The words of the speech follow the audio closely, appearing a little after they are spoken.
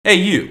Hey,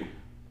 you.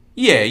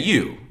 Yeah,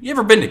 you. You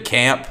ever been to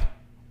camp?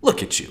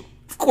 Look at you.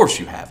 Of course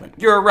you haven't.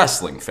 You're a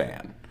wrestling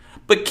fan.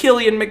 But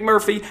Killian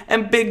McMurphy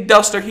and Big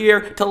Dust are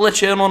here to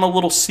let you in on a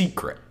little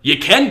secret. You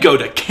can go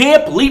to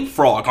Camp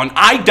Leapfrog on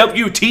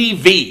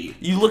IWTV.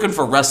 You looking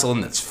for wrestling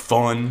that's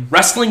fun?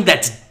 Wrestling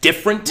that's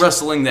different?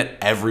 Wrestling that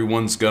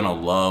everyone's gonna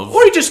love?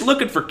 Or are you just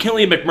looking for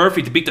Killian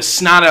McMurphy to beat the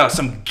snot out of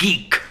some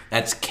geek?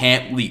 That's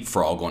Camp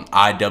Leapfrog on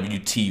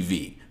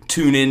IWTV.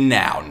 Tune in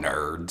now,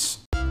 nerds.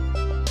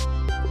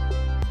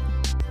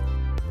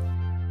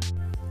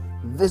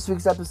 This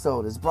week's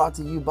episode is brought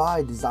to you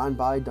by Design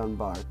by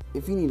Dunbar.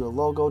 If you need a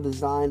logo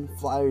design,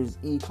 flyers,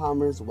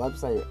 e-commerce,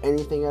 website, or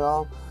anything at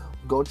all,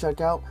 go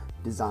check out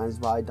Designs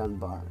by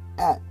Dunbar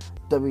at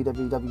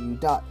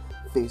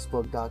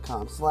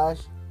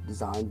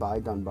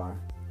www.facebook.com/designbydunbar.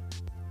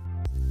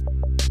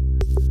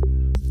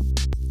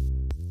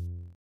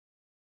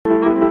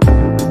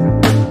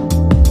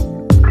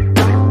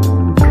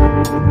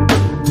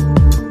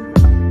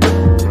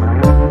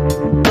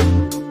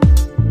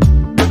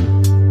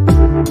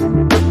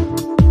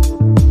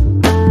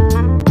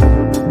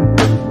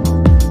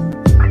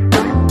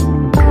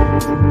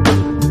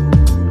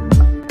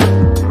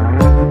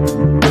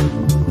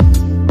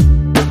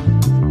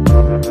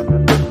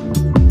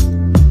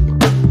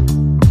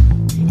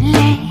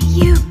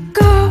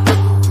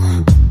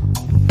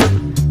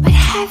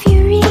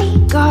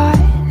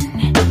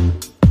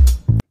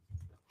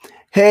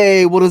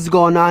 Hey, what is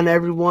going on,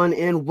 everyone,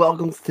 and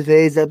welcome to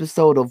today's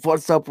episode of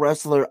What's Up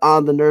Wrestler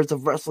on the Nerds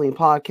of Wrestling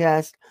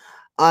podcast.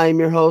 I'm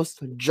your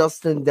host,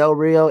 Justin Del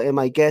Rio, and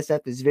my guest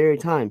at this very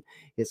time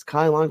is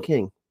Kylon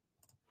King.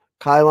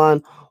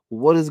 Kylon,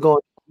 what is going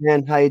on,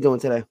 man? How you doing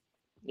today?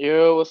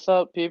 Yo, what's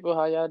up, people?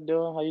 How y'all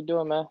doing? How you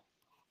doing, man?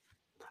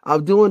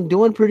 I'm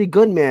doing pretty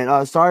good,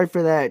 man. Sorry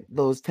for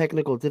those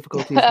technical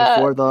difficulties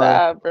before the.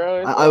 Nah,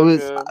 bro,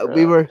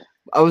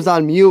 I was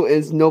on mute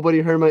and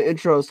nobody heard my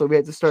intro, so we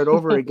had to start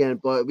over again.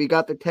 But we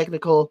got the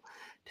technical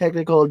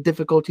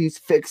difficulties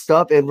fixed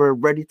up, and we're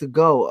ready to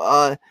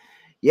go.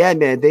 Yeah,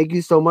 man. Thank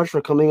you so much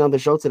for coming on the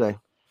show today.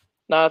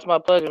 Nah, it's my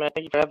pleasure, man.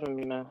 Thank you for having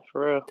me, man.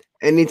 For real.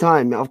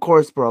 Anytime, of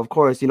course, bro. Of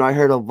course. I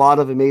heard a lot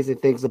of amazing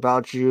things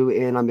about you,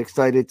 and I'm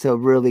excited to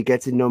really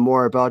get to know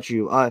more about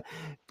you.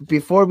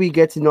 Before we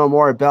get to know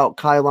more about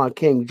Kylon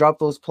King, drop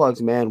those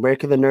plugs, man. Where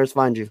can the nerds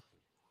find you?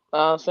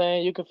 I'm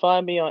saying you can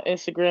find me on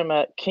Instagram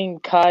at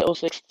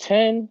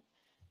KingKai0610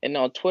 and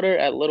on Twitter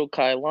at Little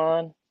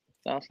Kylon.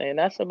 I'm saying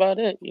that's about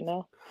it,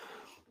 All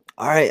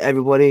right,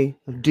 everybody,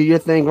 do your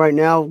thing right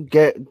now.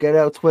 Get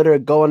out Twitter,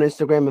 go on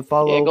Instagram, and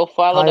follow. Yeah, go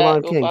follow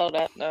Kylon that. King. Go follow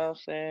that. Know what I'm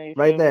saying?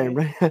 Right there,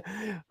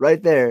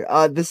 right there.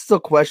 This is a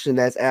question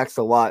that's asked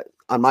a lot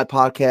on my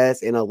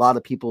podcast and a lot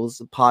of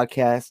people's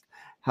podcasts.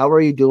 How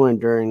are you doing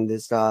during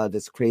this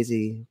this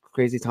crazy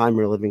time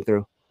we're living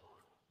through?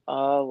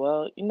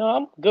 Well,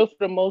 I'm good for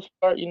the most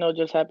part.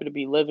 Just happy to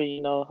be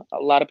living. A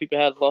lot of people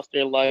have lost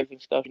their lives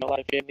and stuff. A lot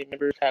of family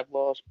members have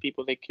lost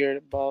people they cared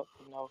about.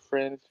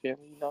 Friends,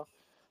 family.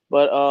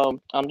 But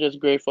I'm just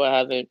grateful I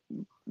haven't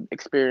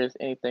experienced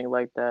anything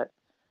like that.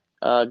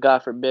 God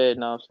forbid,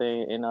 know what I'm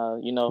saying? And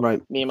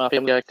Right. me and my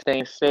family are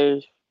staying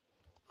safe.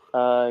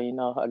 I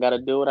gotta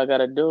do what I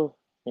gotta do,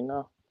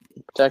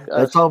 protect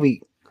us.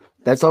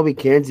 That's all we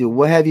can do.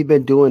 What have you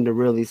been doing to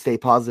really stay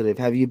positive?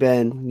 Have you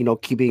been,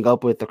 keeping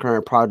up with the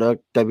current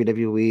product,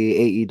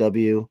 WWE,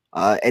 AEW,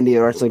 any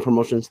wrestling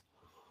promotions?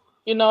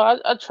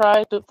 I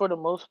try to for the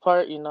most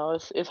part,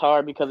 it's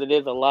hard because it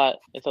is a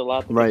lot. It's a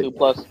lot to Right. do.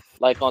 Plus,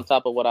 like on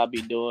top of what I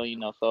be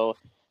doing, so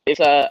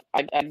it's I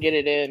get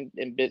it in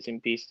bits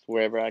and pieces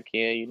wherever I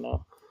can.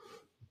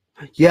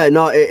 Yeah,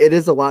 no, it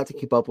is a lot to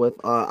keep up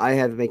with. I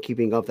haven't been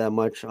keeping up that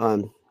much,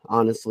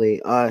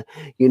 honestly.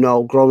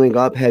 Growing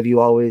up, have you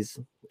always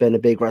been a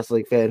big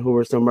wrestling fan? Who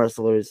were some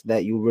wrestlers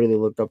that you really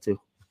looked up to?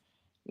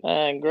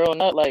 Man,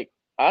 growing up, like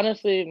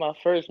honestly, my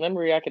first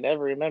memory I can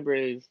ever remember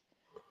is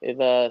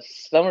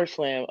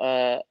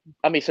SummerSlam.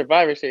 I mean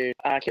Survivor Series.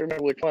 I can't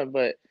remember which one,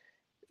 but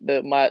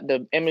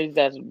the image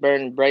that's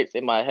burning bright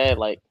in my head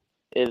like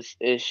is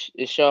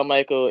Shawn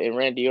Michaels and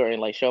Randy Orton.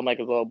 Like Shawn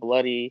Michaels all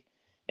bloody,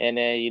 and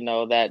then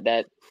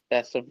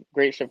that's a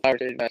great Survivor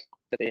Series match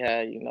that they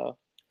had.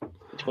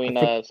 Between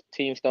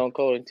Team Stone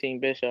Cold and Team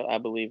Bishop, I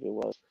believe it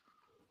was.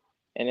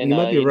 And then You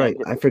might be right.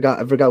 I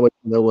forgot what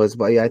that was,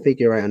 but yeah, I think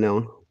you're right on that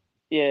one.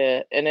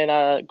 yeah, and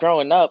then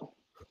growing up,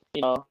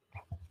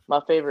 my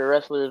favorite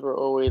wrestlers were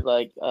always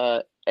like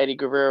Eddie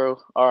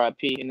Guerrero,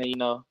 R.I.P. And then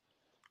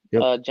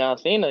Yep. John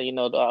Cena.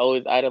 I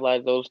always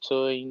idolized those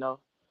two.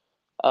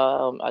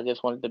 I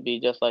just wanted to be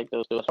just like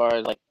those two as far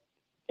as like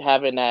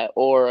having that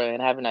aura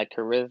and having that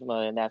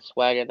charisma and that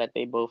swagger that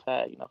they both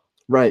had.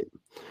 Right.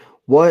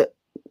 What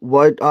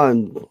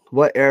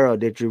era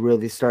did you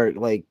really start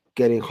like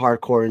getting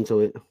hardcore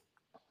into it?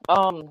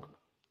 Um.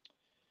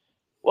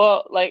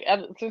 Well, like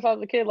since I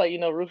was a kid, like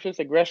ruthless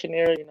aggression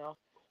era.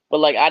 But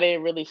like I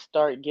didn't really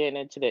start getting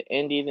into the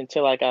indies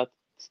until like I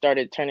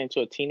started turning into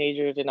a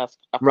teenager. Then I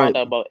Right. found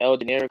out about El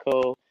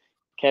Generico,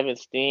 Kevin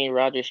Steen,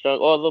 Roger Strong,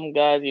 all of them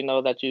guys.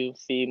 That you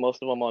see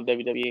most of them on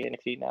WWE and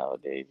NXT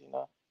nowadays.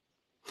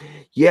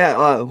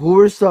 Yeah, who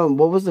were some?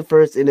 What was the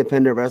first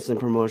independent wrestling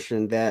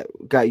promotion that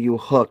got you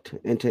hooked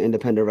into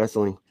independent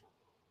wrestling?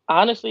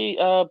 Honestly,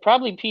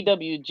 probably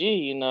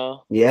PWG.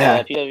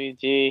 Yeah,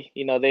 PWG.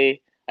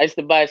 They. I used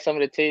to buy some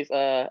of the tapes.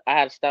 I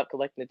had to stop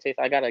collecting the tapes.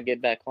 I gotta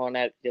get back on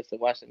that just to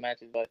watch the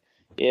matches. But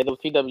yeah, those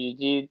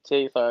PWG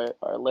tapes are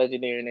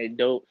legendary and they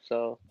dope.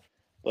 So,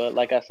 but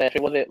like I said, if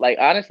it wasn't like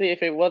honestly,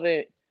 if it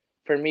wasn't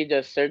for me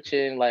just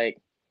searching, like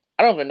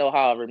I don't even know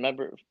how I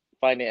remember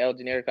finding El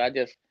Generico. I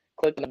just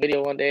clicked on the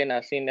video one day and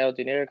I seen El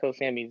Generico,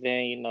 Sami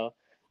Zayn.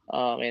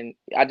 And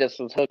I just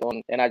was hooked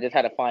on, and I just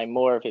had to find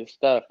more of his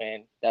stuff,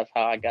 and that's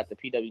how I got the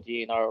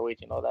PWG and ROH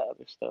and all that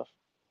other stuff.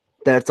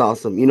 that's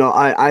awesome.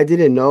 I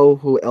didn't know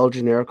who El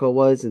Generico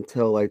was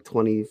until like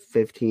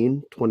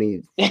 2015,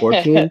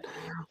 2014.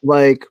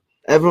 Like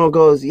everyone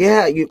goes,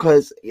 yeah, you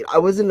because I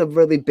wasn't a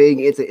really big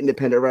into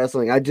independent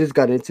wrestling. I just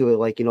got into it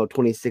like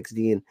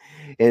 2016,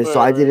 and so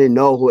I Right, didn't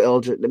know who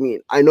I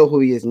mean, I know who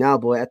he is now,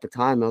 but at the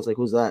time I was like,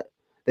 who's that?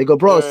 They go,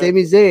 bro, right,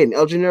 Sami Zayn.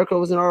 El Generico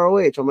was in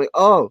ROH. I'm like,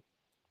 oh,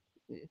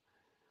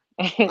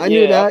 right. I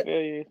knew Yeah, I that.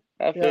 feel you.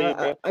 I feel you, Yeah,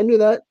 bro. I knew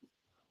that.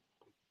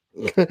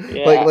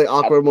 Yeah, Like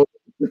awkward moment.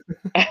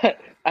 I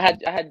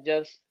had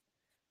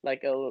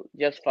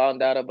just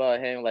found out about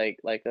him like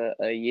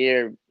a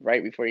year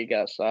right before he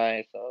got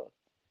signed, so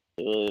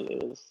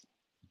it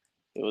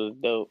was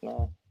dope,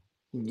 man.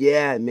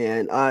 Yeah,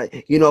 man.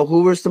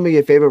 Who were some of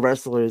your favorite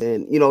wrestlers,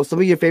 and some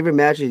of your favorite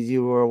matches?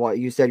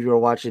 You said you were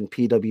watching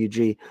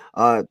PWG,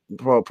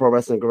 Pro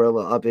Wrestling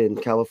Gorilla up in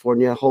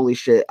California. Holy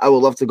shit, I would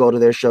love to go to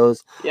their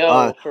shows.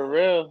 Uh, Yo, for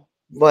real.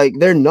 like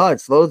they're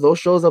nuts. Those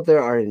shows up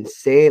there are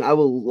insane. I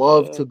would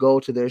love Yeah. to go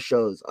to their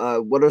shows.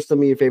 What are some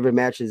of your favorite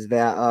matches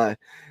that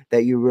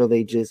you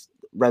really just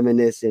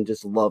reminisce and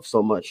just love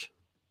so much?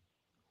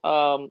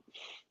 Um,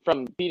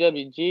 from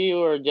PWG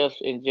or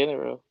just in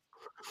general?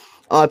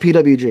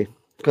 PWG,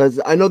 because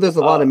I know there's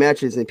a lot Uh, of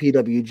matches in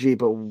PWG,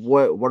 but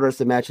what are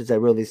some matches that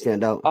really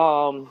stand out?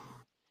 um.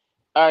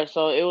 All right,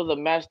 so it was a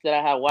match that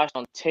I had watched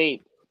on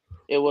tape.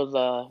 It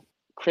was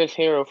Chris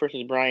Hero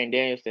versus Brian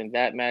Danielson.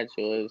 That match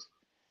was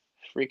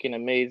freaking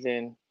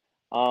amazing.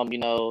 Um, you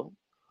know,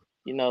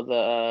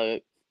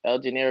 the El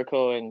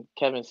Generico and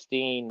Kevin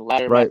Steen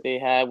ladder match Right, they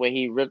had where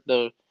he ripped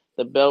the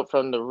belt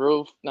from the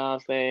roof. Know what I'm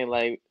saying?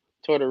 Like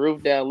tore the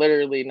roof down,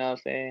 literally. Know what I'm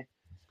saying?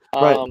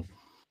 right. Um,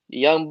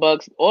 Young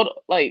Bucks,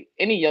 like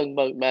any Young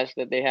Buck match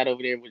that they had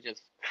over there was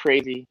just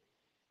crazy.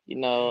 You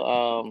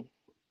know,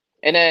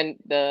 and then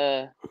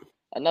the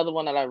another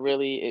one that I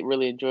really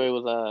enjoyed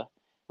was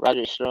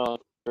Roderick Strong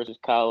versus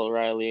Kyle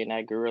O'Reilly in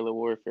that Guerrilla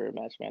Warfare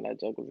match. Man, that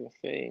joke was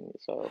insane.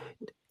 So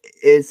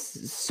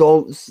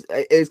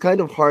It's kind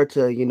of hard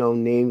to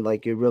name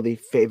like your really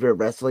favorite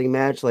wrestling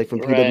match like from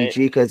right, PWG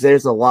because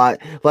there's a lot.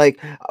 Like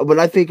when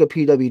I think of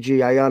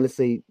PWG, I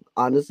honestly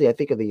I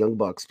think of the Young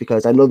Bucks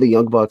because I know the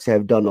Young Bucks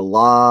have done a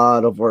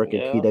lot of work in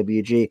yeah,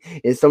 PWG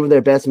and some of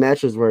their best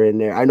matches were in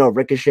there. I know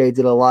Ricochet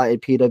did a lot in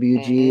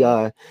PWG.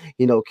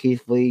 mhm,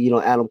 Keith Lee,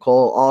 Adam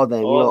Cole, all of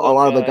them. all A them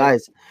lot of the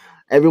guys. guys.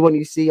 Everyone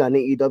you see on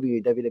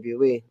AEW,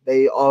 WWE,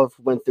 they all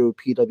went through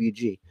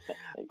PWG.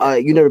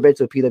 You never been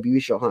to a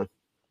PWE show, huh?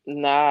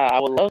 Nah, I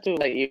would love to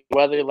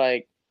whether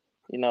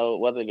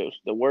whether it's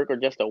the work or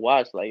just to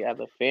watch. Like as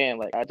a fan,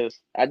 like I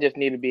just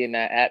need to be in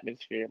that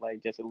atmosphere,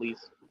 like just at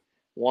least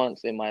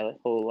once in my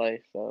whole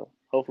life. So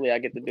hopefully I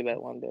get to do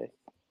that one day.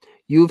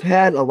 You've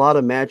had a lot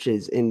of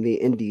matches in the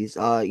indies.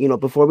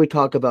 Before we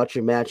talk about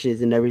your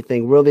matches and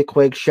everything, really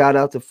quick, shout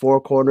out to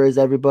Four Corners,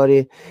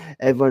 everybody,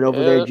 everyone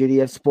over there, Yeah.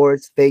 GDF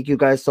Sports. Thank you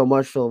guys so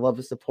much for the love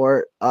and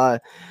support.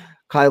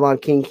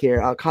 Kylon King here.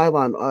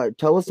 Kylon,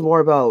 tell us more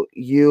about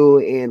you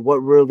and what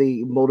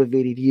really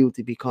motivated you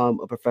to become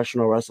a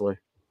professional wrestler.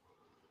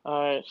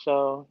 All right.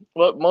 So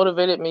what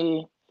motivated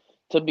me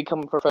to become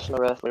a professional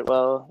wrestler?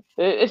 Well,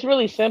 it's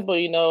really simple.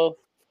 You know,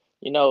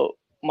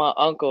 my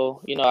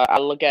uncle. I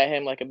look at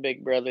him like a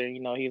big brother.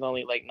 He's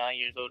only like 9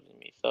 years older than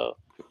me. So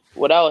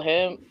without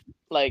him,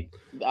 like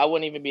I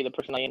wouldn't even be the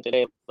person I am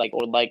today. Like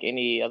or like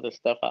any other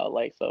stuff I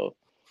like. So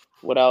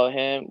without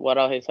him,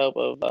 without his help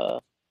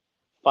of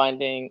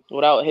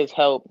without his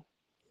help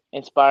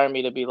inspiring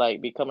me to be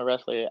like become a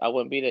wrestler, I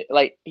wouldn't be there.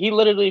 Like he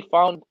literally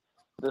found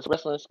this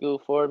wrestling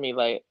school for me.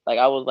 Like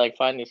I was like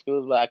finding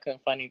schools, but I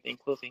couldn't find anything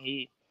close, and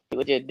he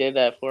legit did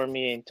that for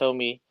me and told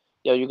me,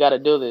 "Yo, you got to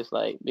do this."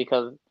 Like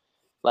because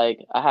like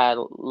I had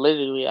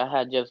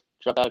just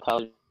dropped out of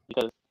college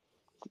because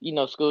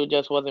school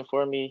just wasn't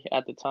for me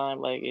at the time.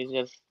 Like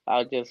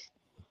I just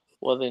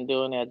wasn't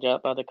doing that.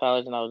 Dropped out of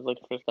college and I was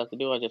looking for stuff to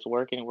do. I was just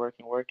working,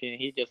 working, working.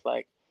 And he just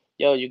like,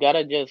 "Yo, you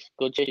gotta just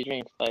go chase your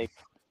dreams." Like,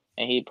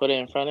 and he put it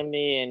in front of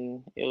me,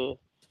 and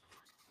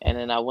and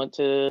then I went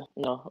to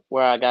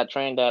where I got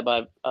trained at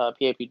by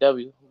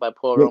PAPW by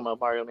Paul Yep. Roma,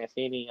 Mario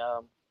Mancini.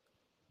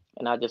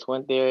 And I just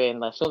went there,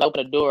 and as soon as I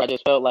opened the door, I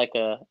just felt like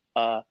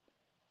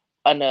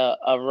an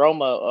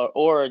aroma or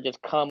aura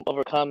just come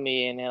overcome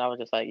me, and then I was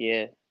just like,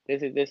 yeah,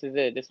 this is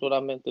it. This is what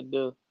I'm meant to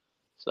do.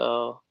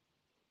 So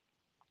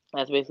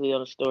that's basically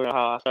the story of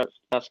how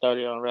I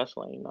started on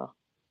wrestling.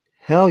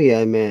 Hell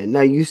yeah, man.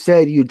 Now you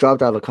said you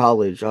dropped out of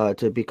college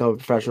to become a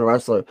professional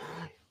wrestler.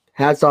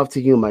 Hats off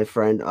to you, my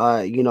friend.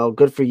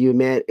 Good for you,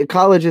 man.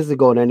 College isn't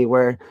going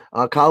anywhere.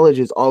 College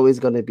is always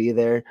going to be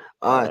there.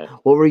 Right.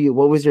 What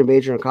was your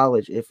major in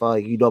college, if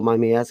you don't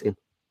mind me asking?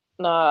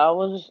 Nah, I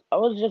was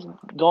just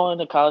going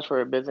to college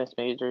for a business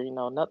major,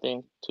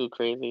 nothing too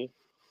crazy.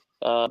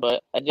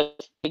 But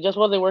it just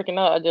wasn't working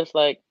out. I just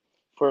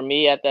for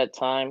me at that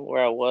time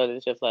where I was,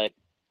 it's just like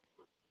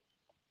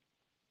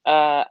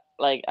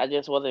I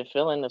just wasn't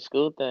feeling the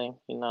school thing,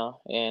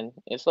 and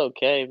it's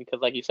okay because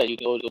like you said, you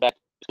can always go back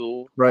to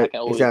school. I Right, can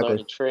always learn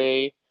exactly. a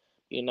trade,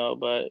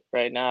 but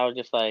right now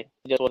just it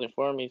just wasn't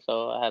for me,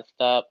 so I had to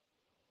stop,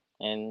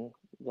 and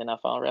then I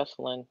found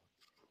wrestling,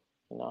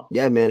 you know.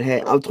 Yeah, man.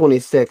 Hey, So I'm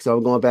 26, so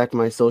I'm going back to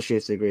my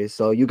associate's degree.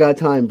 So you got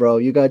time, bro.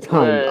 You got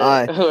time.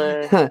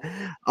 where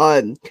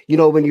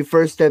When you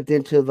first stepped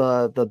into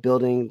the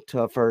building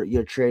for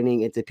your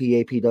training into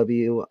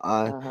PAPW,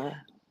 uh-huh.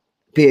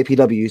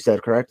 PAPW, you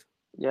said correct?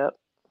 Yep,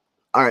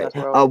 All right. that's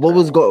where I was What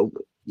was training.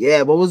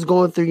 Yeah, what was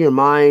going through your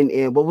mind,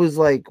 and what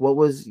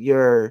was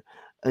your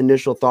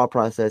initial thought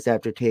process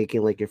after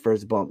taking like your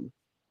first bump?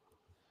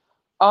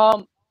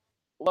 Um,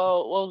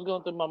 well, what was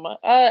going through my mind?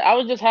 I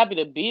was just happy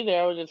to be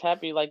there. I was just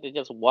happy to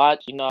just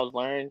watch. I was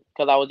learning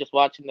because I was just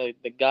watching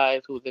the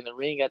guys who was in the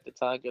ring at the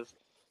time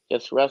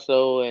just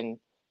wrestle and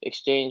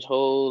exchange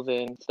holds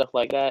and stuff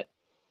like that.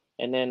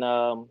 And then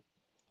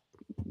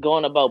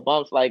going about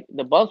bumps, like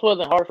the bumps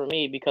wasn't hard for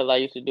me because I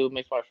used to do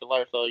mixed martial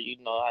arts, so I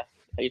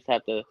used to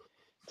have to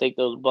take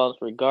those bumps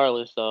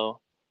regardless. So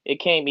it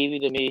came easy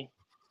to me,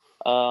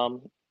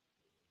 um,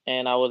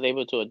 and I was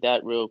able to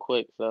adapt real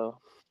quick. So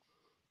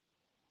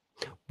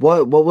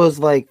What was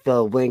like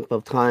the length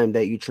of time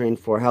that you trained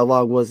for? How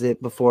long was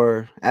it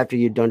before after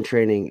you'd done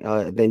training,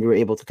 then you were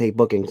able to take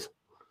bookings?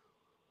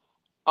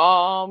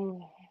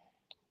 um,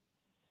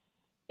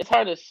 it's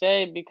hard to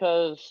say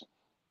because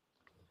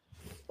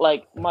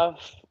like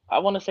I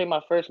want to say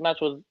my first match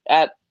was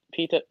at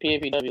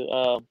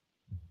PAPW.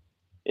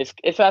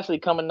 It's actually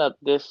coming up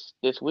this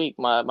week.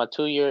 My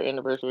 2 year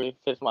anniversary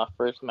is my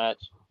first match.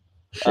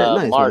 Shit,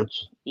 nice, man.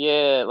 March,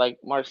 yeah, like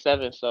March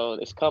 7th. So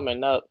it's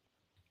coming up,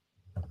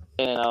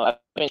 and I've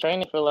been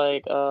training for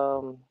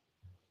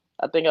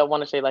I think I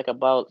want to say like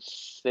about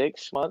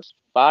 6 months,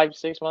 5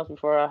 6 months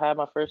before I had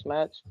my first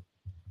match,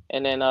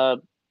 and then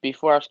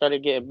before I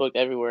started getting booked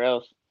everywhere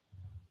else.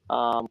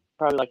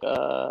 Probably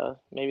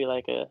maybe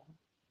like a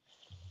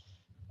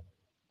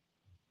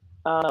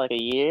I don't know, like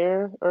a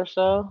year or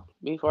so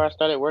before I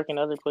started working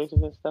other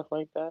places and stuff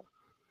like that.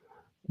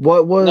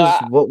 No,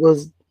 What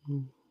was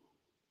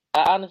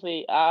I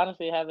honestly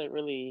haven't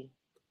really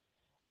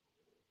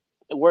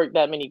worked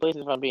that many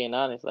places if I'm being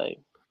honest.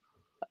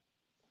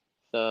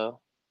 So,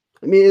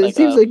 I mean, like uh, it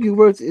seems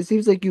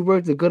like you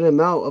worked a good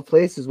amount of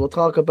places. We'll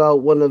talk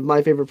about one of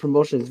my favorite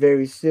promotions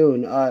very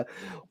soon.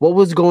 What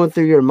was going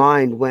through your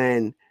mind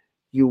when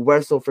you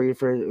wrestled for your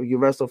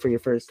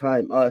first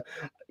time?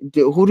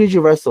 Who did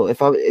you wrestle?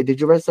 If I Did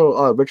you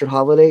wrestle Richard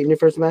Holiday in your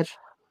first match?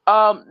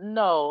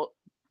 no,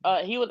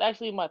 he was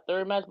actually my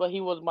third match, but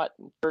he was my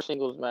first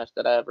singles match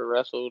that I ever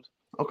wrestled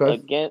Okay.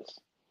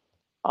 against.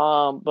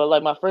 But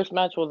like my first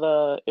match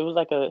was it was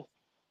like a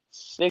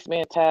 6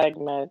 man tag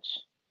match.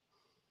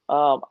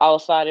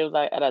 Outside it was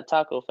like at a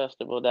taco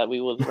festival that we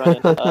was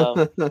running.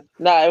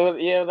 Nah, it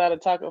was at a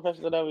taco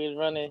festival that we was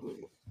running.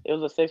 It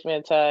was a 6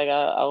 man tag.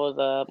 I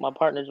was my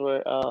partners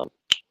were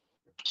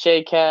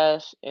Shay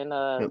Cash and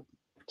Yep.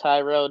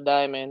 Tyrell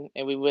Diamond,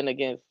 and we went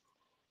against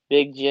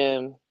Big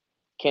Jim,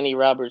 Kenny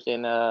Roberts,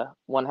 and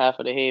one half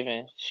of the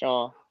Haven,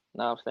 Sean.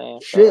 Know what I'm saying?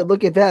 Shit, So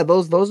look at that.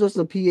 Those are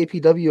some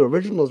PAPW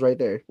originals right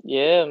there.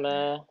 yeah,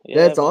 man. Yeah,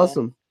 That's man.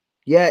 awesome.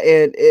 Yeah,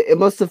 and it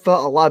must have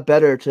felt a lot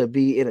better to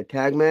be in a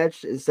tag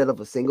match instead of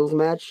a singles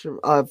match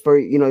for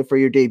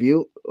your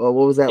debut. What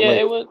was that Yeah,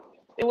 like? it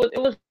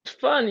was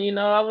fun.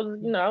 I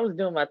was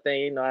doing my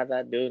thing. As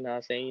I do. You know what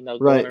I'm saying? Going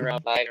Right.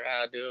 around, flying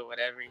around, doing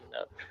whatever.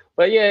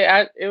 But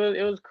yeah, it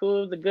was cool.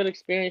 It was a good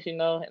experience.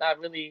 And I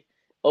really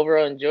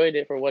overall enjoyed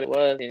it for what it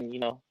was. And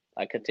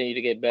I continue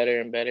to get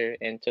better and better,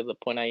 and to the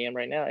point I am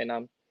right now. And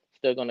I'm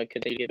still gonna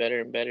continue to get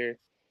better and better,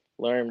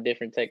 learn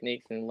different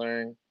techniques and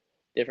learn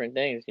different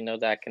things.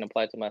 That I can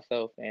apply to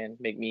myself and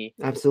make me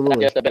not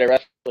Absolutely. just a better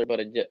wrestler, but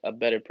a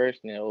better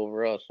person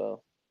overall.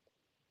 So.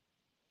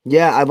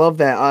 Yeah, I love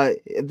that.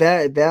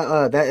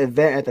 That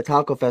event at the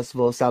taco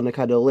festival sounded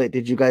kind of lit.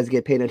 Did you guys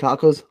get paid in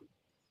tacos?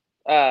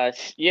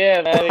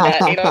 Yeah, man. We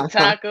got ate on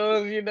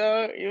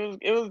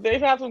tacos. They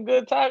had some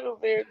good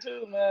tacos there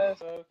too, man.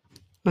 So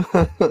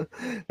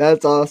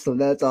That's awesome.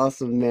 That's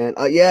awesome, man.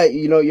 Yeah,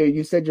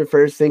 you said your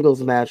first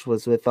singles match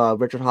was with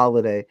Richard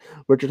Holiday.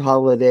 Richard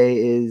Holiday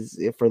is,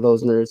 for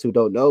those nerds who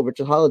don't know,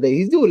 Richard Holiday,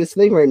 he's doing his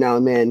thing right now,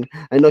 man.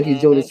 I know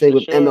he's doing his thing for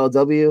with sure.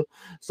 MLW,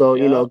 so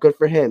Yeah. good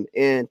for him.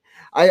 And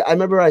I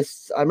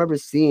remember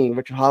seeing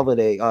Richard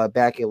Holiday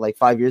back in like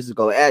 5 years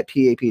ago at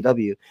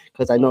PAPW,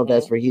 because I know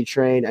that's Mhm. where he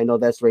trained. I know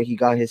that's where he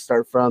got his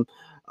start from.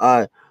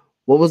 Uh,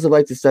 what was it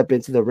like to step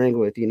into the ring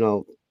with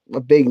a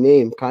big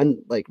name, kind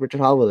like Richard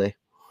Holiday?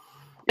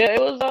 Yeah, it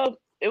was.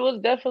 it was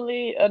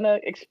definitely an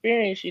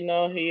experience.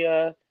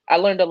 I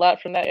learned a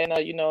lot from that, and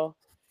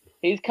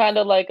he's kind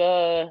of like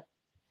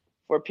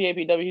for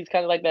PAPW, he's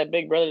kind of like that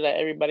big brother that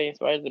everybody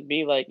inspires to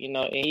be like. And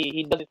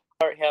he does his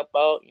part, help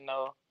out.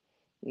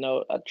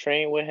 I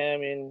train with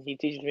him, and he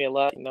teaches me a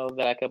lot.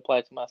 That I can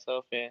apply to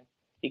myself, and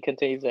he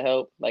continues to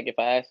help, like if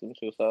I ask him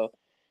to. So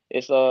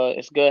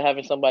it's good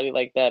having somebody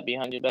like that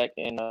behind your back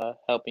and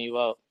helping you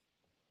out.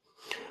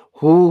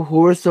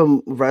 Who are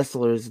some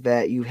wrestlers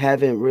that you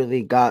haven't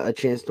really got a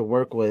chance to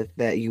work with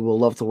that you will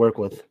love to work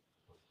with?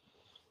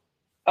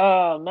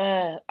 Oh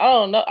man, I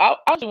don't know. I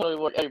just want to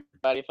work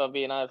everybody. If I'm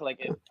being honest, I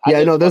Yeah,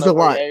 I know just want there's to a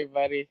work lot.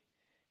 everybody.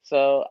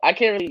 So I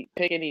can't really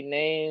pick any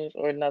names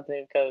or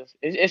nothing because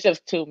it's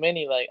just too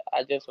many. Like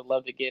I just would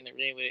love to get in the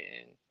ring with it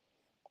and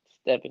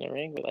step in the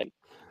ring with like.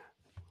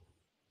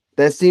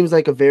 That seems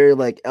like a very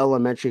like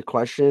elementary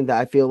question that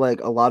I feel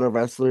like a lot of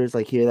wrestlers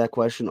like hear that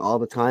question all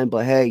the time.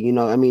 But hey,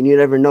 I mean, you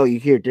never know. You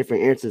hear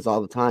different answers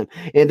all the time,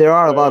 and there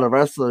are a lot Right. of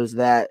wrestlers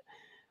that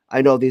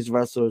I know these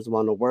wrestlers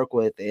want to work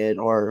with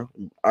and or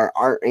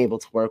aren't able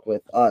to work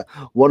with.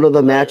 One of the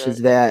Right.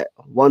 matches that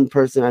one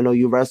person I know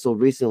you wrestled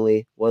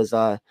recently was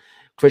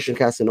Christian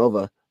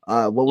Casanova.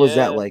 What was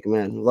that Yeah. like,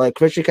 man? Like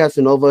Christian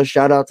Casanova,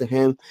 shout out to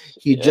him.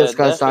 He Yeah. just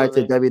got signed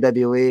to Definitely.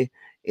 WWE,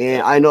 and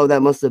Yep. I know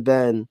that must have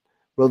been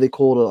really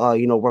cool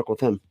to work with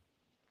him.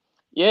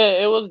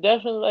 Yeah. It was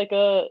definitely like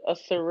a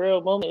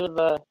surreal moment. It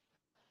was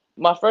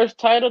my first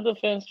title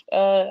defense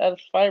as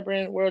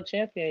Firebrand World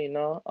Champion.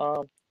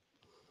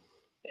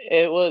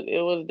 It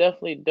was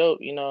definitely dope.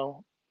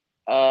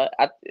 I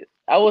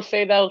would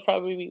say that would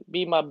probably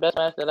be my best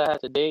match that I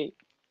had to date.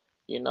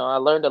 I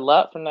learned a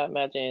lot from that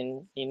match,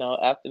 and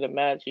after the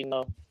match, he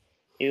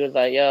was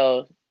like,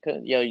 yo,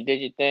 you did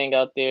your thing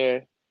out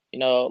there.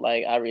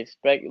 Like I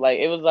respect, like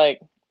it was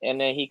like, and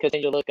then he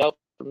continued to look out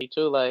for me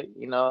too. Like,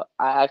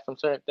 I asked him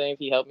certain things,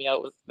 he helped me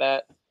out with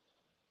that.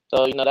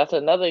 So, that's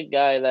another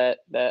guy that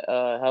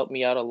helped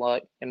me out a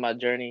lot in my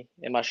journey,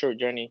 in my short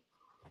journey,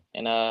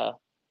 and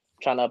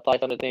trying to apply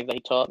some of the things that he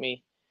taught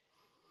me,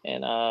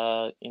 and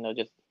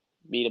just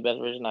be the best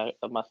version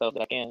of myself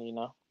that I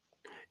can.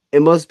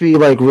 It must be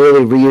like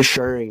really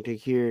reassuring to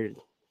hear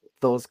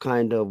those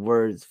kind of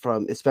words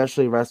from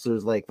especially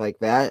wrestlers like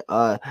that.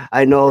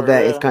 I know For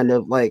that it's real. kind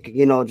of like,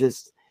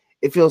 just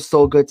it feels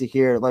so good to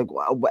hear. Like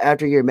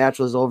after your match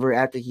was over,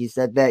 after he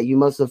said that, you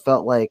must have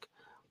felt like,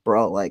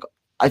 bro, like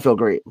I feel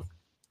great.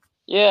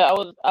 Yeah,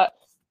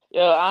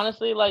 yeah,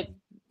 honestly, like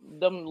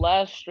the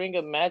last string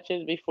of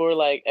matches before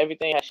like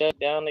everything had shut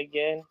down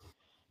again,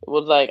 it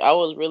was like I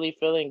was really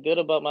feeling good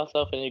about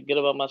myself and good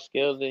about my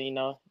skills,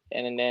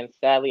 and then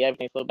sadly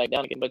everything slowed back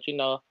down again. But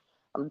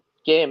I'm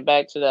getting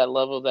back to that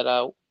level that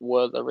I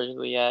was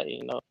originally at.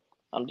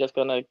 I'm just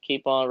gonna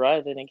keep on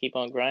rising and keep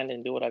on grinding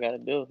and do what I gotta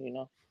do.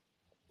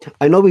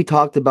 I know we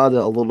talked about it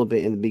a little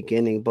bit in the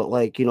beginning, but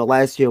like,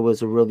 last year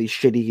was a really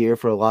shitty year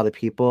for a lot of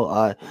people.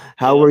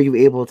 How Yeah. were you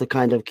able to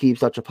kind of keep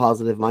such a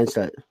positive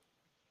mindset?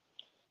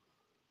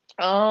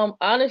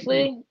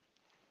 Honestly,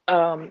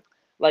 um,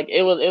 like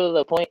it was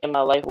a point in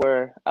my life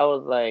where I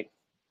was like,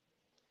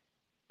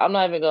 I'm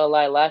not even gonna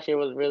lie. Last year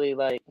was really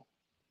like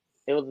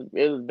it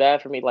was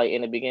bad for me. Like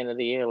in the beginning of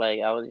the year,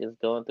 like I was just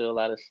going through a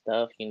lot of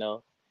stuff,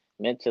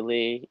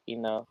 mentally,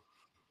 and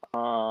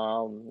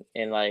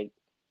like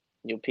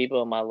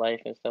people in my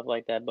life and stuff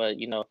like that. But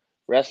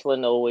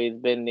wrestling always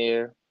been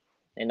there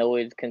and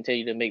always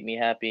continue to make me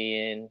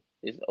happy, and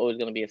it's always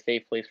gonna be a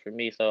safe place for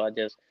me. So I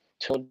just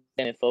tuned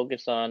in and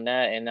focused on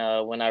that.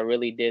 And when I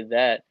really did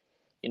that,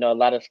 a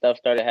lot of stuff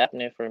started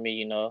happening for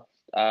me.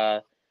 Uh,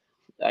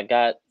 I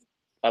got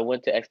I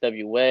went to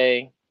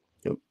XWA,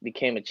 Yep.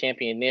 became a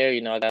champion there.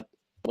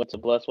 Went to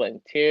Blood, Sweat,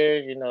 and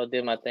Tears.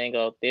 Did my thing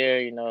out there.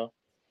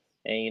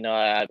 And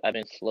I've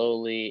been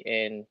slowly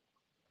and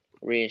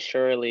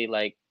reassuringly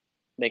like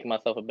making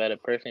myself a better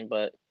person,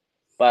 but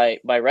by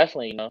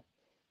wrestling,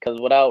 because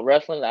without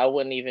wrestling, I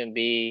wouldn't even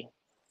be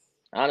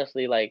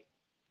honestly like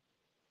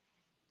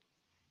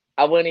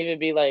I wouldn't even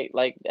be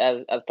like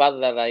as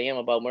positive as I am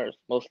about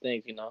most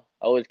things. I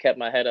always kept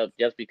my head up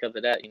just because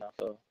of that.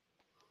 So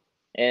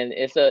and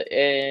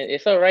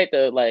it's alright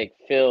to like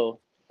feel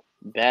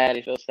bad,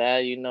 you feel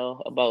sad,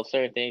 about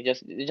certain things,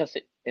 just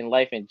in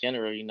life in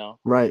general.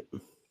 Right.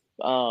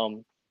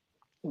 Um,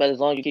 but as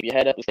long as you keep your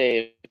head up and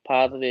stay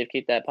positive,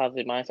 keep that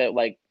positive mindset,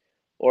 like,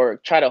 or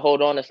try to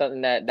hold on to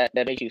something that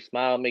makes you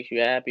smile, makes you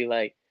happy,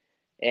 like,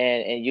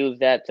 and use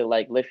that to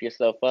like lift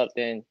yourself up,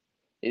 then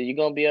you're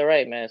gonna be all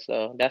right, man.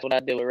 So that's what I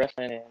did with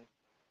wrestling, and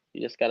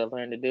you just gotta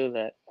learn to do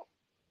that.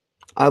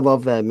 I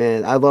love that,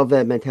 man. I love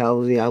that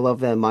mentality. I love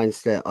that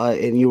mindset.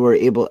 And you were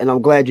able, and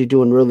I'm glad you're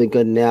doing really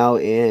good now.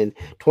 And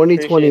Appreciate that,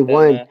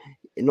 2021, man.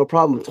 no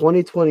problem.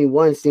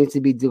 2021 seems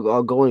to be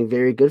going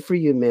very good for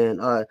you,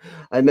 man.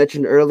 I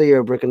mentioned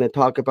earlier we're going to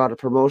talk about a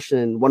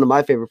promotion, one of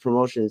my favorite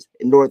promotions,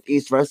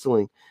 Northeast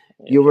Wrestling.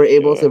 Yeah, You were for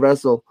able to sure.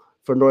 wrestle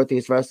for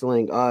Northeast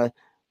Wrestling.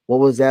 What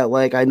was that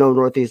like? I know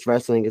Northeast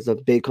Wrestling is a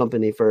big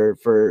company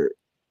for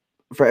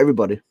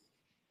everybody.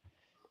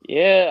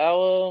 Yeah,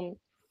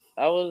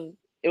 I was.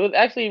 It was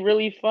actually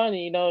really fun,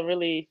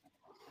 really.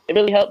 it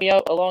really helped me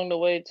out along the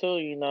way too.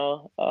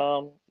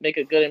 Make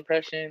a good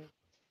impression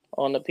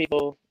on the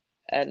people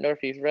at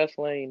Northeast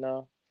Wrestling.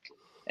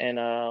 And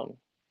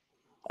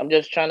I'm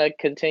just trying to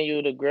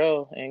continue to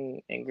grow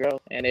and grow,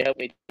 and they helped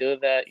me do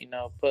that.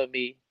 Put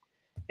me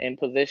in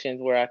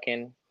positions where I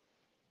can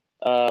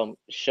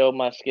show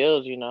my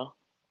skills.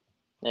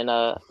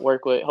 And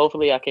work with.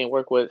 Hopefully, I can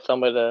work with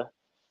some of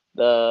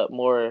the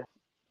more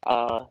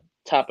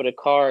top of the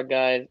card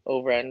guys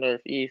over at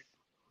Northeast.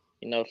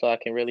 So I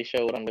can really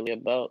show what I'm really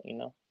about.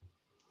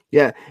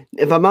 Yeah,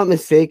 if I'm not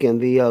mistaken,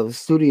 the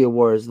Studio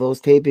Wars,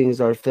 those tapings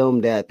are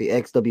filmed at the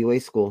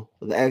XWA school,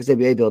 the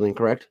XWA building,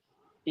 correct?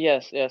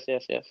 Yes. So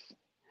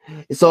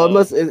So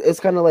it's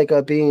kind of like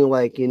being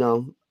like,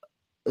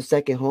 a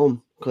second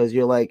home, because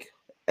you're like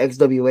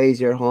XWA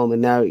is your home,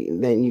 and now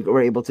then you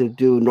were able to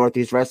do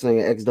Northeast Wrestling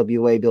at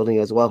XWA building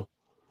as well.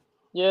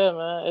 yeah,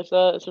 man, it's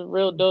a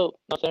real dope. You know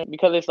what I'm saying?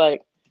 Because it's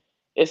like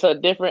it's a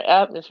different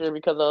atmosphere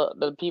because of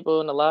the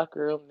people in the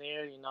locker room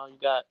there. You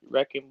got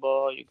Wrecking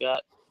Ball, you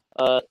got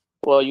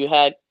well, you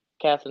had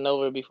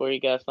Casanova before he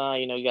got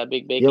signed. You got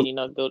Big Bacon.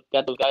 Yep.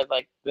 Got those guys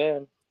like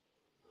them,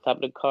 top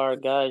of the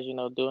card guys.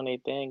 Doing their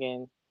thing,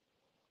 and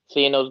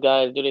seeing those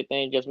guys do their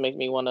thing just makes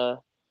me want to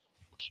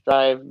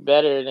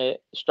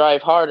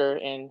strive harder,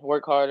 and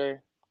work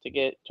harder to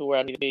get to where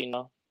I need to be.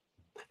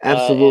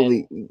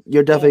 Absolutely. And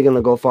You're yeah, definitely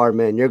gonna go far,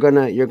 man. You're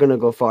gonna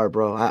go far,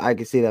 bro. I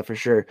can see that for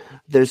sure.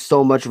 There's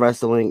so much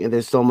wrestling and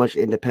there's so much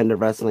independent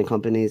wrestling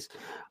companies.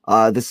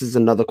 This is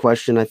another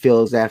question I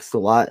feel is asked a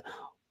lot.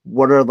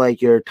 What are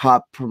like your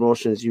top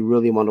promotions you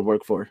really want to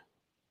work for?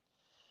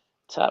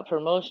 top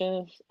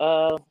promotions.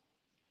 Well,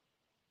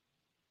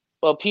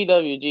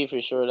 PWG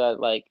for sure. That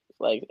like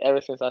ever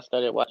since I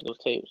started watching those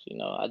tapes,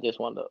 I just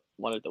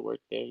wanted to work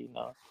there.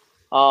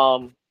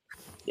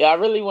 Yeah, I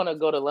really want to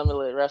go to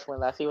Limited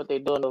Wrestling. I see what they're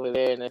doing over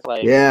there, and it's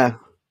like Yeah,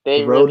 the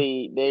they road.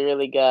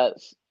 really got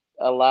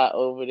a lot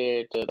over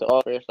there to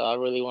offer. So I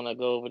really want to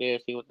go over there,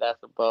 see what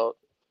that's about.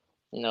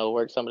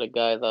 Work some of the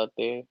guys out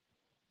there.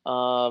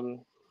 Um,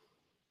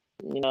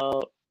 you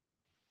know,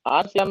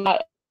 Honestly, I'm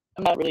not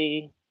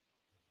really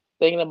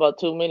thinking about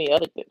too many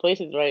other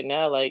places right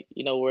now. Like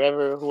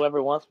wherever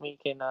whoever wants me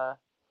can have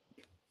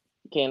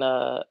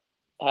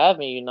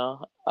me.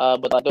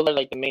 But like those are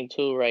like the main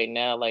two right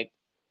now. Like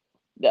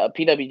the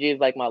PWG is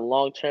like my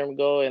long term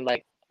goal, and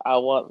like I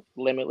want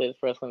Limitless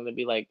Wrestling to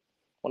be like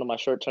one of my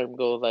short term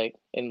goals, like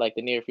in like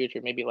the near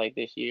future, maybe like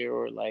this year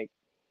or like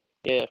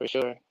yeah, for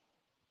sure.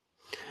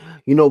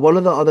 One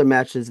of the other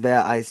matches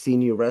that I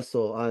seen you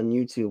wrestle on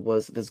YouTube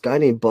was this guy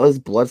named Buzz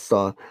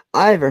Bloodsaw.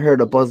 I haven't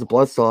heard of Buzz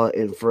Bloodsaw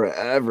in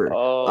forever.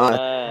 Oh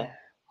man,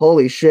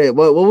 Holy shit!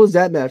 What was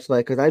that match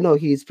like? Because I know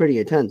he's pretty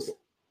intense.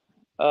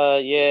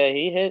 yeah,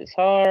 he hits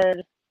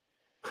hard.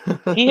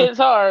 He hits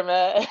hard,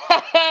 man.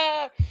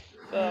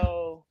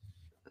 So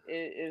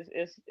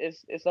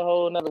it's a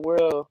whole another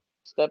world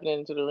stepping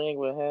into the ring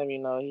with him.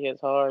 He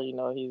hits hard.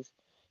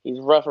 He's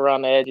rough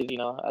around the edges.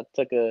 I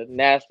took a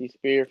nasty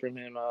spear from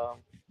him.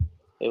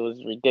 It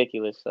was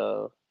ridiculous.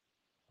 So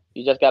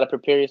you just got to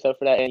prepare yourself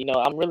for that. And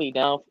I'm really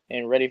down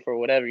and ready for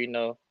whatever.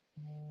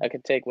 I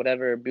can take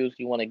whatever abuse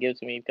you want to give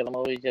to me because I'm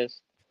always just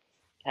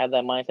have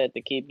that mindset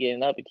to keep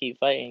getting up and keep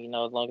fighting.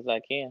 As long as I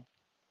can.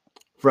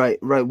 Right.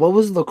 What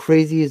was the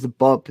craziest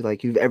bump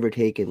like you've ever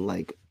taken,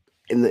 like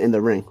in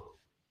the ring?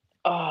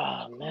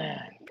 Oh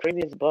man,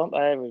 craziest bump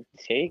I ever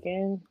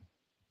taken.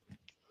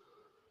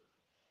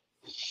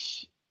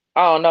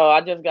 I don't know.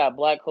 I just got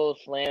black hole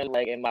slammed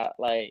like in my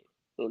like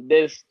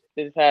this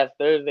past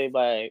Thursday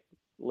by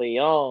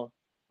Leon,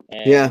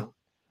 Yeah. and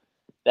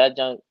that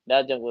junk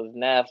was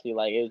nasty.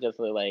 Like it was just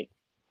like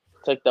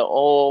took the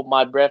whole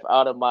my breath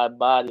out of my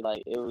body.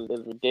 Like it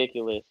was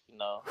ridiculous.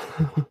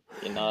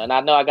 And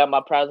I know I got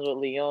my problems with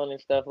Leon and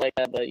stuff like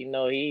that, but he's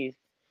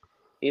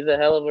a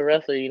hell of a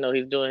wrestler.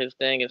 He's doing his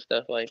thing and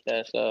stuff like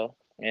that. So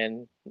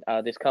and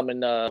this coming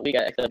week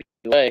at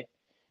XWA.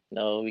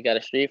 We got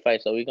a street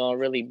fight, so we're gonna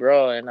really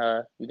brawl and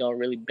we're gonna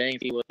really bang,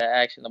 see what that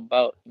action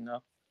about.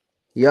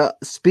 Yeah.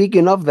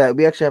 Speaking of that,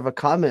 we actually have a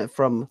comment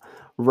from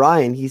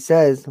Ryan. He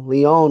says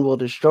Leon will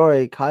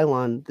destroy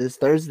Kylon this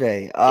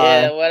Thursday.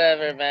 Yeah,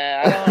 whatever,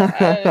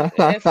 man.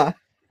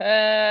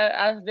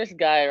 This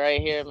guy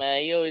right here,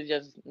 man. He always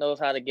just knows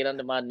how to get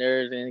under my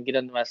nerves and get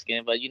under my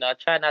skin. But I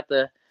try not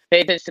to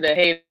pay attention to the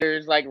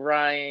haters like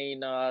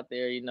Ryan, out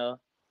there.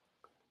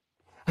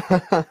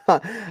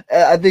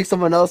 I think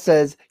someone else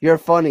says you're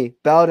funny.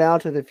 Bow down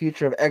to the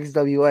future of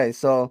XWA.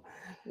 So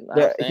You know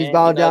what I'm he's saying?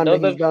 bowing down. Those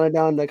He's are. bowing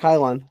down to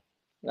Kylon.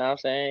 You know what I'm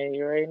saying?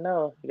 You already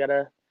know. You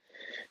gotta.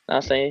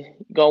 I'm saying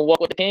you gonna walk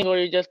with the king, or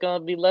you're just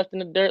gonna be left in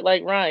the dirt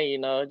like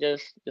Ryan.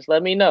 Just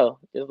let me know.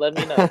 Just let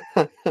me know.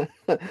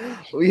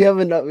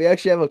 We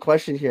actually have a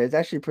question here. It's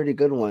actually a pretty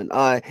good one.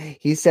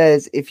 He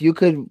says if you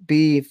could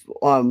be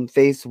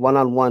face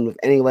 1-on-1 with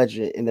any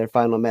legend in their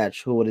final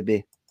match, who would it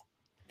be?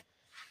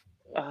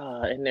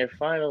 In their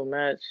final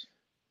match,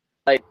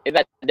 like is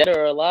that dead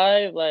or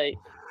alive? Like,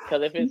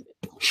 cause if it's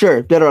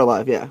Sure, dead or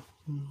alive, yeah.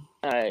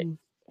 all right,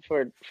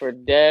 for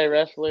dead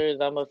wrestlers,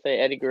 I'm gonna say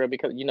Eddie Guerrero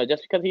because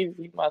just because he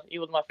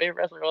was my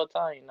favorite wrestler all the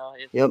time.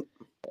 Yep.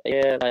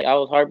 Yeah, like I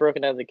was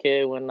heartbroken as a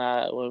kid when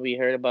we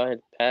heard about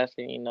his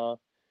passing, and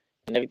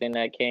everything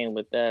that came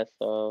with that.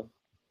 So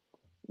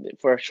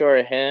for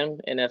sure him.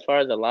 And as far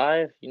as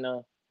alive,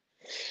 I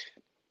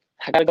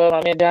gotta go with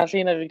my man John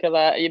Cena because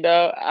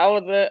I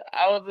was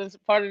a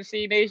part of the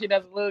C Nation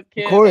as a little Of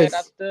kid, and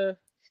I course.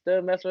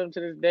 still mess with him to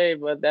this day.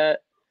 But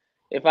that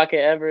if I could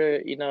ever,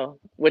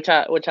 which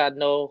I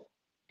know,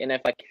 and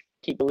if I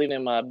keep believing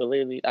in my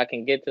ability, I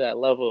can get to that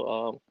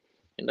level.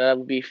 That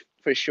would be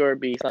for sure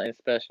be something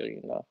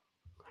special.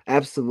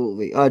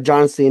 Absolutely.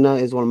 John Cena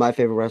is one of my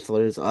favorite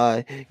wrestlers.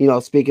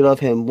 Speaking of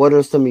him, what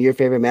are some of your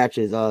favorite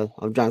matches of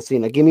John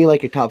Cena? Give me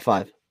like your top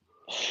five.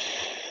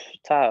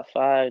 Top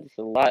five, it's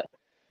a lot.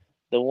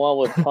 The one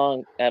with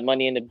Punk at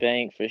Money in the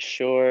Bank for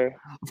sure.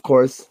 Of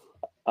course.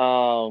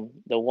 The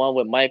one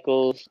with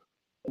Michaels,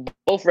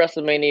 both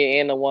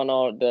WrestleMania and the one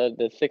on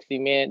the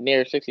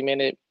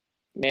 60-minute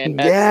man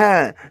match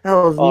Yeah, that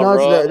was on nuts.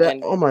 Raw, That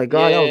and oh my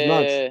god, that was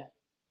nuts. yeah,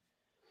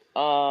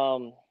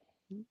 um,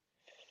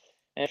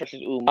 him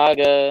versus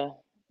Umaga.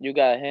 You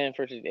got him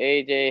versus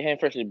AJ, him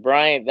versus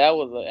Bryant. That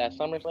was at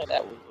SummerSlam.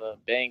 That was a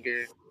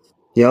banger.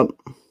 Yep.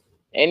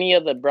 Any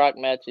of the Brock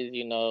matches,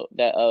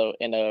 that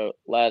in the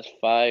last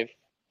 5,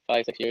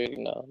 6 years,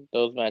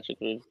 those matches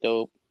were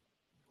dope.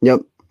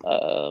 Yep.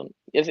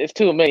 It's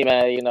too many,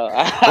 man.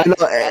 I know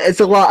it's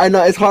a lot. I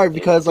know it's hard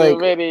because too like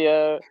many.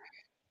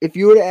 if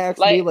you were to ask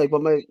me Like like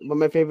what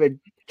my favorite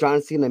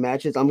John Cena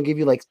matches, I'm gonna give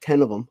you like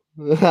 10 of them.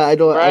 I can't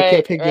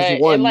right, pick just right,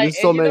 and one. like,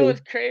 There's so and many.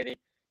 it's crazy.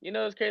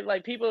 It's crazy.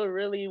 Like people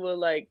really will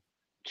like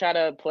try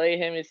to play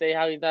him and say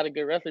how he's not a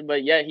good wrestler,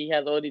 but yet he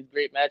has all these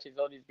great matches,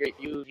 all these great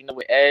feuds.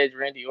 With Edge,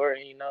 Randy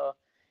Orton.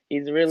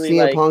 He's really CM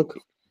like, Punk,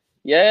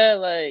 yeah,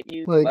 like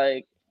he's like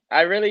like.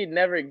 I really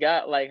never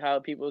got like how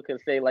people could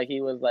say like he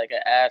was like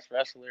an ass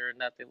wrestler or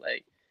nothing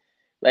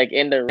like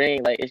in the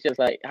ring. Like it's just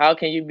like how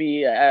can you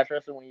be an ass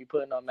wrestler when you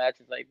putting on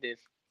matches like this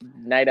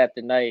night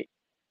after night?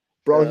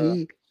 bro,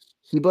 So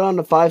he put on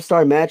a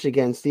 5-star match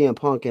against CM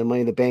Punk and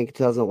Money in the Bank in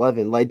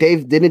 2011. Like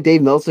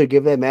Dave Meltzer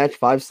give that match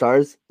 5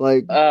 stars?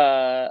 Like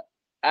I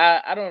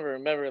don't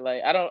remember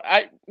like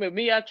with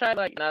me I try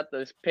like not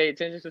to pay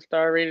attention to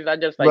star ratings. I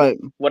just like right.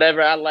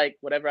 whatever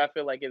I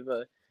feel like is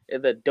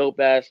a dope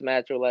ass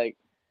match or like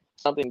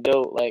something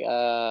dope. Like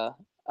I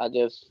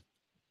just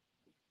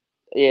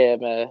yeah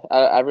man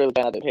I really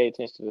don't have to pay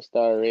attention to the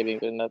star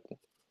ratings or nothing.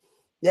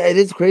 Yeah, it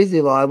is crazy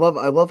though. I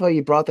love how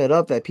you brought that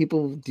up. That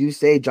people do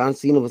say John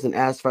Cena was an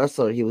ass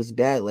wrestler. He was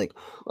bad. Like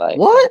Like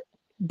what?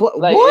 But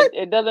like what?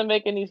 it doesn't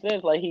make any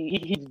sense. Like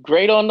he's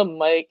great on the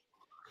mic.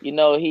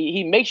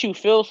 He makes you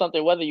feel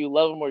something whether you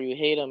love him or you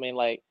hate him. And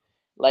like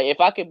if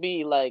I could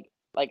be like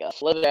a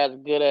slither as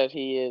good as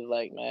he is,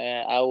 like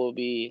man, I will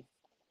be.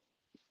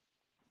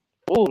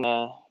 Ooh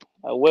man,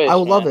 I I wish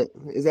would love man. it.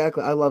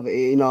 Exactly. I love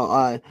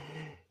it.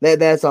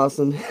 That's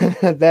awesome.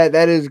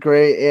 that is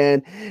great.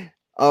 And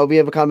we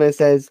have a comment that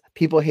says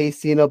people hate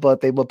Cena,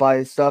 but they will buy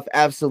his stuff.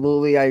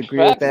 Absolutely, I agree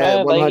with Facts that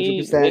man. Like he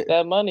 100%. with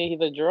that money,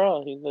 he's a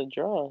draw. He's a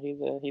draw. He's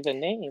a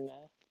name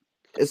man.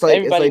 It's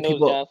Everybody like knows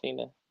people John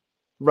Cena.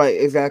 right,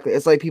 exactly.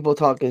 It's like people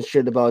talking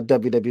shit about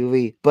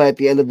WWE, but at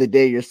the end of the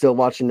day, you're still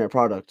watching their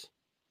product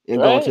and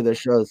going to Right? their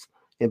shows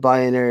and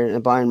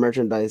buying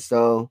merchandise.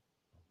 So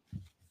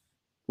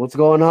what's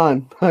going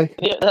on? Like,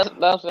 Yeah, that's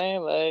what I'm saying. you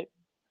Like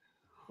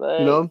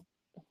know,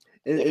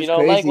 it's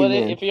crazy,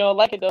 man. if you don't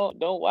like it, don't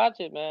watch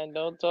it, man.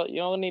 Don't talk. You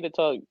don't need to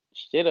talk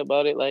shit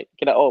about it. Like,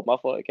 can I? Oh, my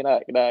fault. Can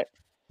I?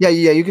 Yeah,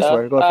 yeah, you can No,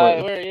 swear. Go for alright,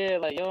 it. yeah,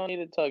 like you don't need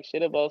to talk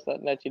shit about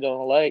something that you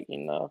don't like.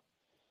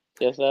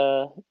 Just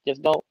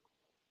don't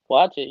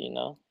watch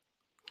it.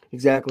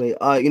 Exactly.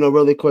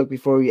 Really quick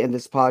before we end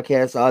this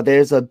podcast,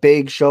 there's a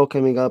big show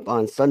coming up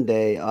on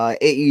Sunday.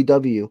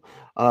 AEW,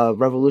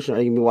 Revolution.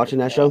 Are you gonna be watching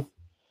that Yeah, show?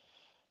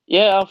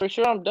 yeah, for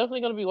sure. I'm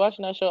definitely gonna be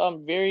watching that show.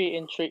 I'm very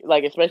intrigued,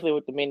 like especially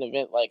with the main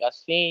event. Like I've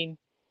seen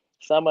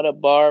some of the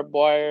barbed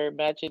wire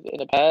matches in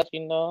the past.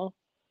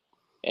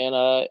 And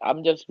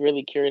I'm just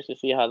really curious to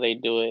see how they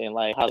do it and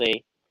like how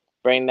they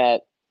bring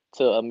that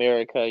to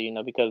America,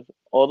 because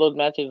all those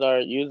matches are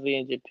usually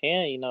in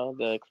Japan,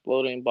 the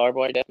exploding barbed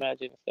wire death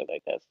matches and stuff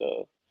like that.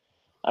 So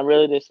I'm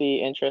really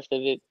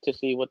interested to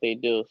see what they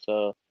do.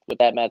 So with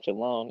that match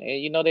alone,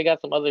 and they got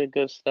some other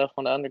good stuff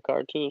on the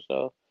undercard too.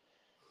 So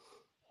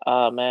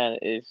man,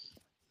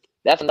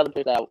 that's another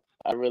place that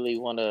I really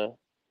want to.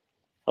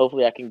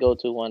 Hopefully, I can go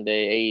to one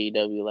day.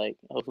 AEW, like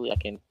hopefully I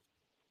can.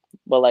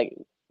 But like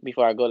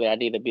before I go there, I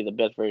need to be the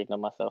best version of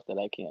myself that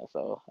I can,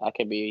 so I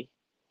can be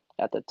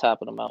at the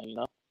top of the mountain.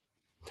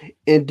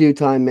 In due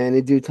time, man.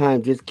 In due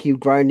time, just keep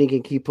grinding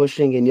and keep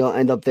pushing, and you'll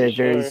end up For there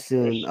very sure, for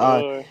soon.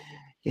 sure.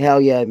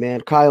 Hell yeah,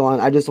 man. Kylon,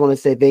 I just want to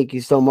say thank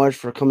you so much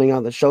for coming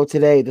on the show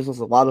today. This was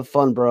a lot of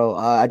fun, bro.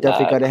 I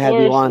definitely Nah, got of to have you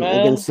course, on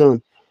again man.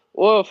 soon.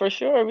 Well, for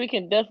sure, we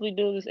can definitely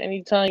do this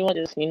anytime you want.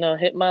 Just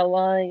hit my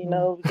line.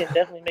 We can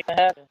definitely make it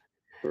happen.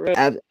 For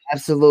real.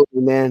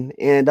 Absolutely, man.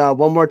 And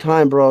one more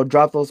time, bro,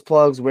 drop those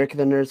plugs. Where can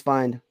the nerds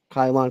find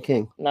Kylon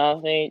King? Nah,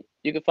 I think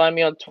You can find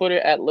me on Twitter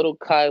at Little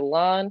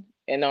Kylon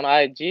and on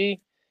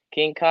IG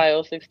King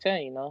Kyle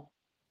 610. You know,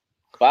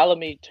 follow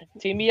me,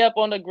 team me up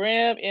on the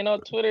gram and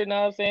on Twitter. You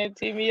know what I'm saying?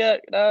 Team me up.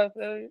 You know what I'm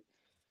saying?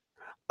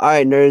 All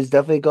right, nerds,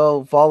 definitely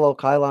go follow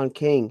Kylon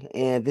King.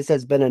 And this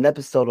has been an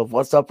episode of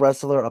What's Up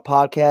Wrestler, a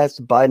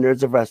podcast by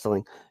Nerds of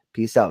Wrestling.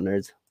 Peace out,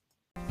 nerds.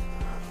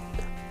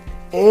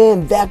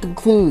 And that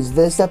concludes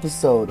this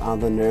episode on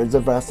the Nerds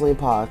of Wrestling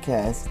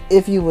podcast.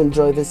 If you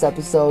enjoyed this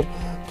episode,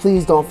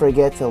 please don't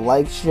forget to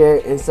like, share,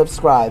 and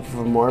subscribe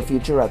for more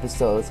future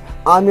episodes.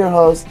 I'm your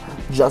host,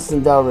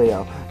 Justin Del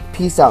Rio.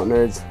 Peace out,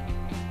 nerds.